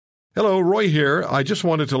Hello, Roy here. I just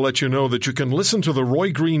wanted to let you know that you can listen to The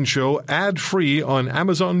Roy Green Show ad-free on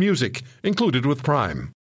Amazon Music, included with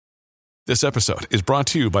Prime. This episode is brought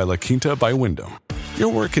to you by La Quinta by Wyndham. Your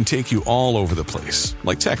work can take you all over the place,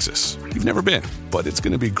 like Texas. You've never been, but it's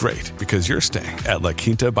going to be great because you're staying at La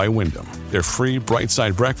Quinta by Wyndham. Their free Bright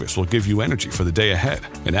Side breakfast will give you energy for the day ahead.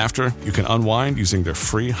 And after, you can unwind using their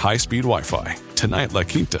free high-speed Wi-Fi. Tonight, La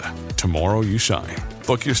Quinta. Tomorrow, you shine.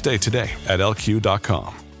 Book your stay today at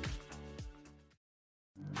lq.com.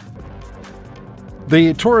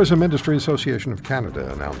 The Tourism Industry Association of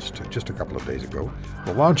Canada announced just a couple of days ago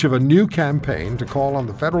the launch of a new campaign to call on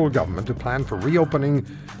the federal government to plan for reopening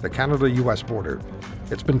the Canada-US border.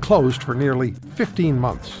 It's been closed for nearly 15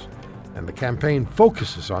 months, and the campaign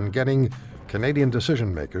focuses on getting Canadian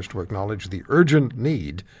decision makers to acknowledge the urgent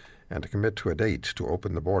need and to commit to a date to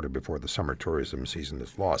open the border before the summer tourism season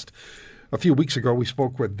is lost. A few weeks ago, we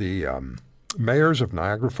spoke with the mayors of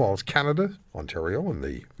Niagara Falls, Canada, Ontario, and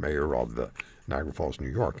the mayor of Niagara Falls, New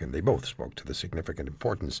York, and they both spoke to the significant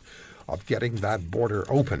importance of getting that border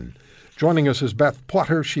open. Joining us is Beth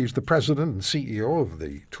Potter. She's the president and CEO of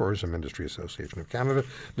the Tourism Industry Association of Canada.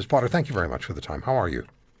 Ms. Potter, thank you very much for the time. How are you?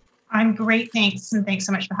 I'm great, thanks, and thanks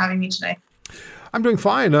so much for having me today. I'm doing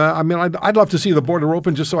fine. I'd love to see the border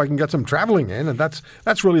open just so I can get some traveling in, and that's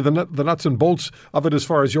really the nuts and bolts of it as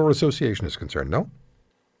far as your association is concerned, no?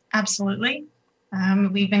 Absolutely.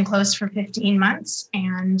 We've been closed for 15 months,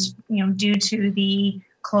 and due to the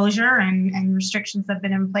closure and restrictions that have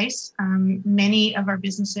been in place, many of our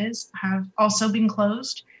businesses have also been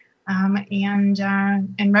closed,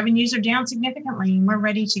 and revenues are down significantly. And we're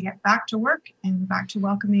ready to get back to work and back to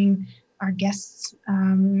welcoming our guests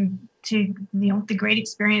to the great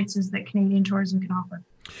experiences that Canadian tourism can offer.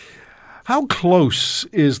 How close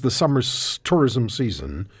is the summer tourism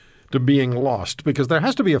season to being lost? Because there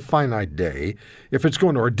has to be a finite day if it's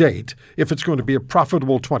going to be a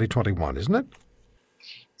profitable 2021, isn't it?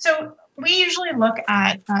 So we usually look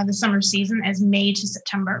at the summer season as May to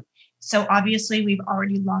September. So obviously we've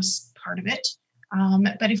already lost part of it.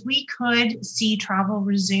 But if we could see travel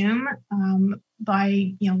resume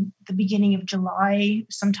by the beginning of July,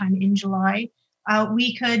 sometime in July,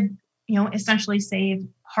 we could essentially save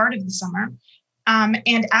part of the summer.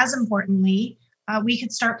 And as importantly, we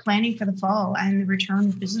could start planning for the fall and the return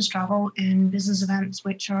of business travel and business events,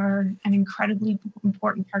 which are an incredibly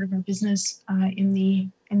important part of our business in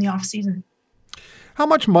the off season. How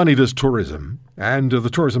much money does tourism and the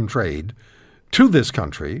tourism trade to this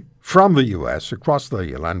country from the U.S. across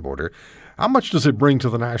the land border? How much does it bring to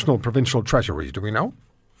the national and provincial treasuries? Do we know?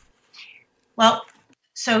 Well,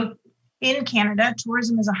 so in Canada,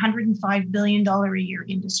 tourism is a $105 billion a year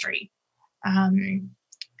industry.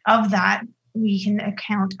 Of that, we can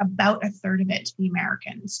account about a third of it to be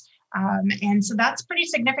Americans. And so that's pretty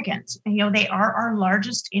significant. They are our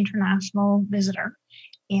largest international visitor.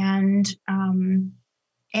 And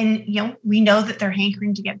we know that they're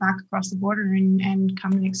hankering to get back across the border and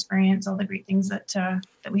come and experience all the great things that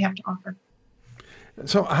we have to offer.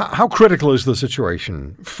 So how critical is the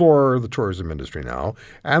situation for the tourism industry now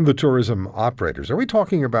and the tourism operators? Are we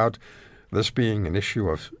talking about this being an issue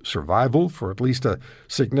of survival for at least a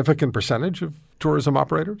significant percentage of tourism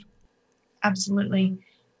operators? Absolutely.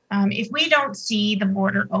 If we don't see the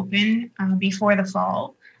border open before the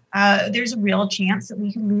fall, there's a real chance that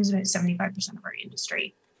we can lose about 75% of our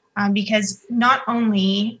industry. Because not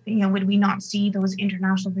only would we not see those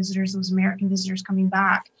international visitors, those American visitors coming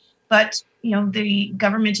back, but the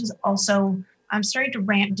government is also starting to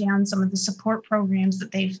ramp down some of the support programs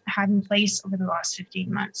that they've had in place over the last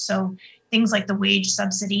 15 months. So things like the wage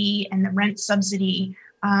subsidy and the rent subsidy,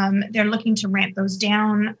 they're looking to ramp those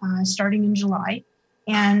down starting in July.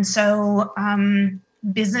 And so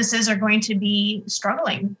businesses are going to be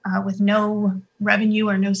struggling with no revenue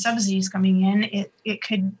or no subsidies coming in. It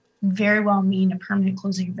could very well mean a permanent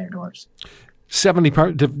closing of their doors.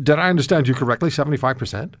 Did I understand you correctly?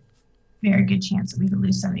 75%? Very good chance that we could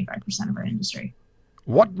lose 75% of our industry.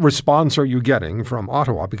 What response are you getting from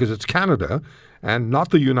Ottawa? Because it's Canada and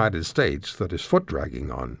not the United States that is foot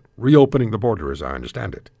dragging on reopening the border, as I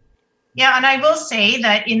understand it. Yeah, and I will say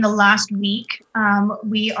that in the last week,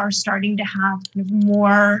 we are starting to have kind of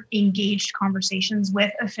more engaged conversations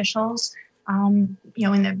with officials, in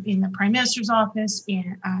the Prime Minister's office,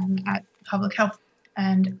 at Public Health,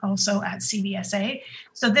 and also at CBSA.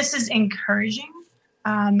 So this is encouraging.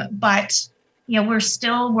 But we're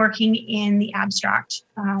still working in the abstract.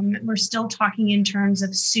 We're still talking in terms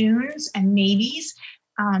of soons and maybes,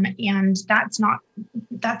 and that's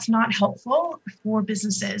not helpful for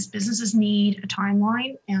businesses. Businesses need a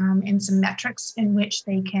timeline and some metrics in which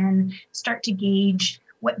they can start to gauge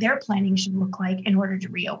what their planning should look like in order to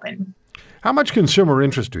reopen. How much consumer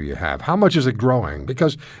interest do you have? How much is it growing?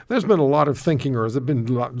 Because there's been a lot of thinking, or there's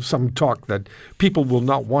been some talk that people will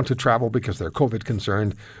not want to travel because they're COVID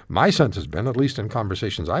concerned. My sense has been, at least in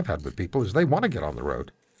conversations I've had with people, is they want to get on the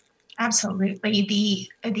road. Absolutely.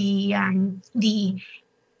 The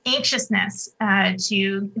anxiousness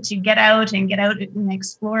to get out and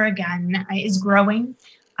explore again is growing.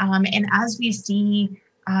 And as we see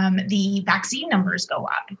the vaccine numbers go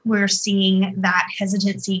up, we're seeing that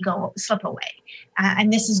hesitancy slip away.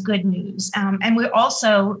 And this is good news. And we're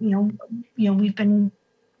also, we've been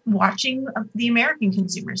watching the American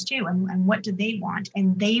consumers too, and what do they want?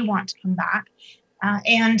 And they want to come back.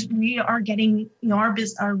 And we are getting, our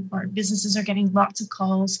businesses are getting lots of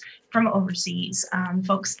calls from overseas,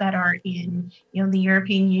 folks that are in, the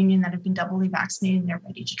European Union that have been doubly vaccinated, and they're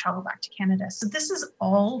ready to travel back to Canada. So this is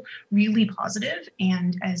all really positive.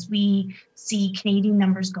 And as we see Canadian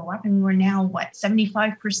numbers go up, and we're now,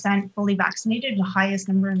 75% fully vaccinated, the highest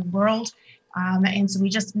number in the world. And so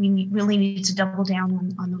we really need to double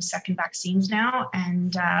down on those second vaccines now.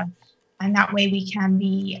 And that way we can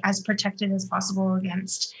be as protected as possible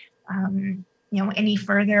against, any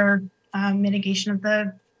further mitigation of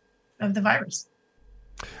the virus.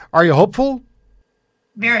 Are you hopeful?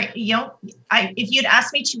 Very. If you'd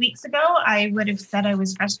asked me 2 weeks ago, I would have said I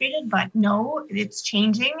was frustrated, but no, it's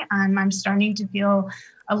changing. I'm starting to feel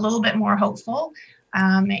a little bit more hopeful,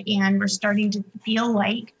 and we're starting to feel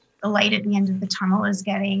like the light at the end of the tunnel is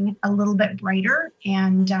getting a little bit brighter.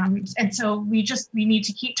 And so we need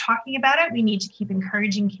to keep talking about it. We need to keep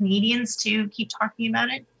encouraging Canadians to keep talking about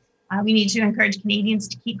it. We need to encourage Canadians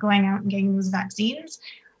to keep going out and getting those vaccines,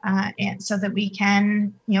 and so that we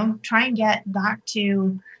can, try and get back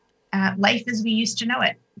to life as we used to know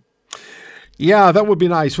it. Yeah, that would be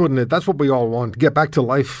nice, wouldn't it? That's what we all want, to get back to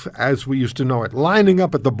life as we used to know it. Lining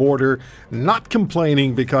up at the border, not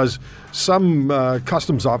complaining because some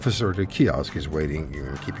customs officer at a kiosk is waiting,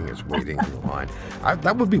 keeping us waiting in the line.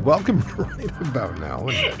 That would be welcome right about now,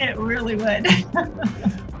 wouldn't it? It really would.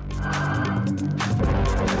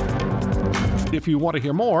 If you want to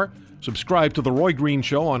hear more, subscribe to The Roy Green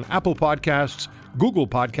Show on Apple Podcasts, Google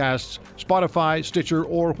Podcasts, Spotify, Stitcher,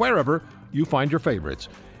 or wherever you find your favorites.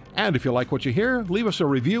 And if you like what you hear, leave us a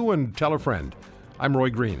review and tell a friend. I'm Roy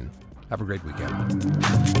Green. Have a great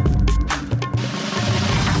weekend.